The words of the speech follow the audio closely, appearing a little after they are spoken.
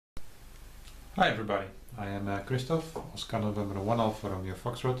Hi everybody, I am Kristoff, Oscar November 1 Alpha Romeo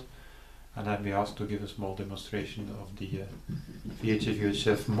Foxtrot, and I've been asked to give a small demonstration of the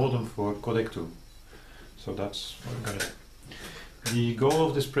VHF modem for codec2. So that's what I'm going to do. The goal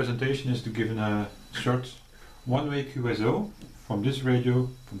of this presentation is to give a short one-way QSO from this radio,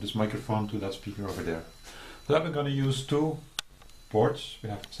 from this microphone to that speaker over there. For that we're going to use two boards. We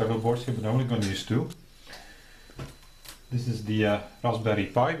have several boards here, but I'm only going to use two. This is the Raspberry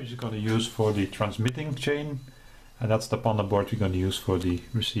Pi, which is going to use for the transmitting chain, and that's the pandaboard we're going to use for the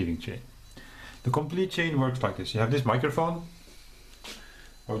receiving chain. The complete chain works like this. You have this microphone.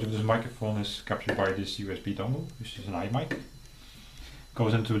 Audio of this microphone is captured by this USB dongle, which is an Imic.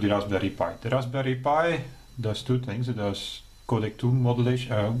 Goes into the Raspberry Pi. The Raspberry Pi does two things. It does codec2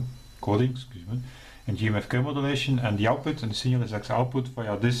 modulation, coding, and GMSK modulation, and the output and the signal is actually output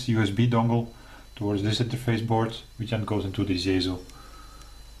via this USB dongle towards this interface board, which then goes into the JSO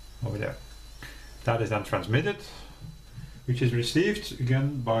over there. That is then transmitted, which is received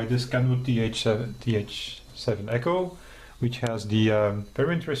again by this Kenwood TH7 Echo, which has the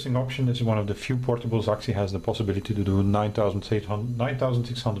very interesting option. It's one of the few portables actually has the possibility to do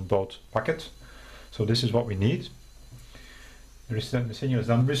 9600 baud packet. So this is what we need. The signal is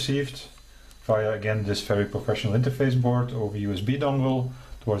then received via again this very professional interface board over USB dongle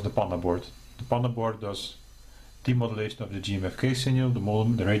towards the pandaboard. The pandaboard does demodulation of the GMSK signal, the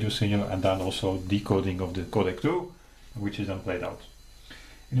modem, the radio signal, and then also decoding of the codec2, which is then played out.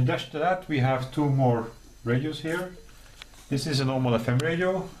 In addition to that, we have two more radios here. This is a normal FM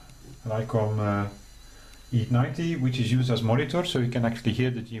radio, an ICOM 890, which is used as monitor, so you can actually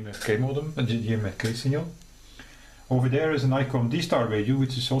hear the GMSK modem and the GMSK signal. Over there is an ICOM D-Star radio,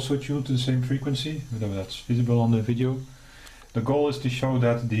 which is also tuned to the same frequency, whether that's visible on the video. The goal is to show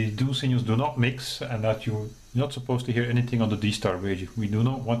that the two signals do not mix and that you're not supposed to hear anything on the D-Star radio. We do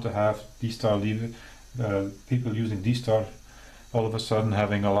not want to have D-Star people using D-Star all of a sudden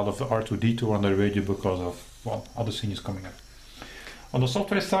having a lot of R2D2 on their radio because of, well, other signals coming up. On the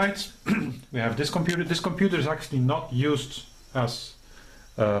software side, we have this computer. This computer is actually not used as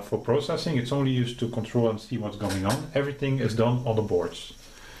for processing. It's only used to control and see what's going on. Everything is done on the boards.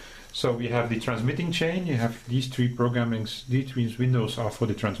 So we have the transmitting chain. You have these three programmings. These three windows are for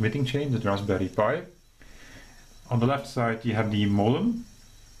the transmitting chain, the Raspberry Pi. On the left side you have the modem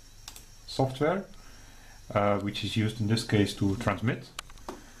software, which is used in this case to transmit.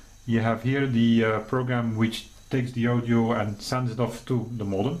 You have here the program which takes the audio and sends it off to the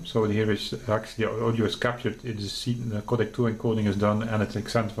modem. So here is actually the audio is captured, it is seen, the codec2 encoding is done, and it's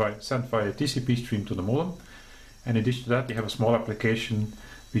sent via TCP stream to the modem. In addition to that, you have a small application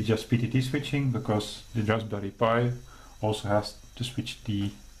with just PTT switching, because the Raspberry Pi also has to switch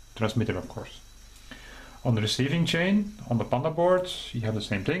the transmitter, of course. On the receiving chain, on the pandaboard, you have the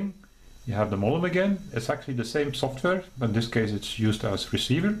same thing. You have the modem again. It's actually the same software, but in this case it's used as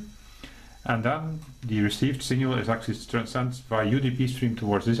receiver. And then the received signal is actually sent via UDP stream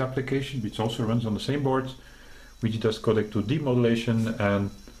towards this application, which also runs on the same board, which does codec2 demodulation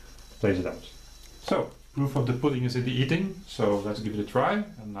and plays it out. So, proof of the pudding is in the eating, so let's give it a try,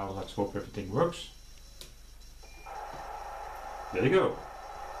 and now let's hope everything works. There you go.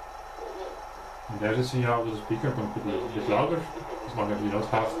 And there's a signal to the speaker. I'm going to put it a bit louder, as long as we don't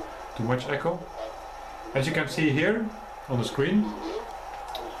have too much echo. As you can see here on the screen,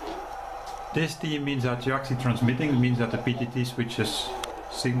 this T means that you're actually transmitting. It means that the PTT switch is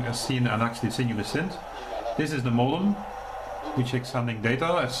seen and actually the signal is sent. This is the modem, which is sending data.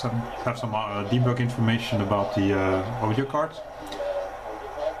 Have some debug information about the audio card.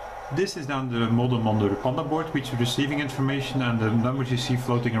 This is then the modem on the pandaboard, which is receiving information, and the numbers you see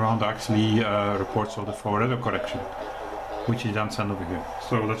floating around are actually reports of the forward error correction, which is then sent over here.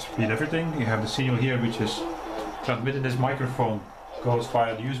 So let's read everything. You have the signal here, which is transmitted this microphone, goes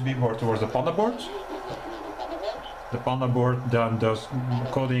via the USB board towards the pandaboard. The pandaboard then does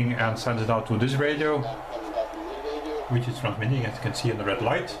coding and sends it out to this radio, which is transmitting, as you can see in the red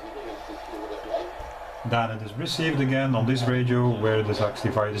light. Then it is received again on this radio, where it is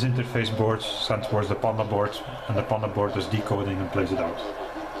actually via this interface board sent towards the pandaboard, and the pandaboard does decoding and plays it out.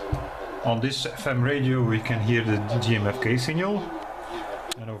 On this FM radio we can hear the GMSK signal,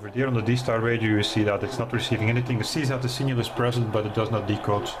 and over there on the D-Star radio you see that it's not receiving anything. It sees that the signal is present, but it does not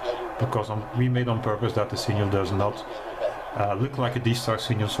decode, because we made on purpose that the signal does not look like a D-Star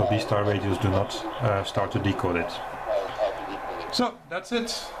signal, so D-Star radios do not start to decode it. So that's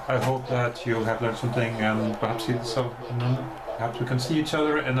it. I hope that you have learned something, and perhaps we can see each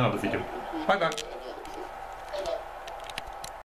other in another video. Bye bye.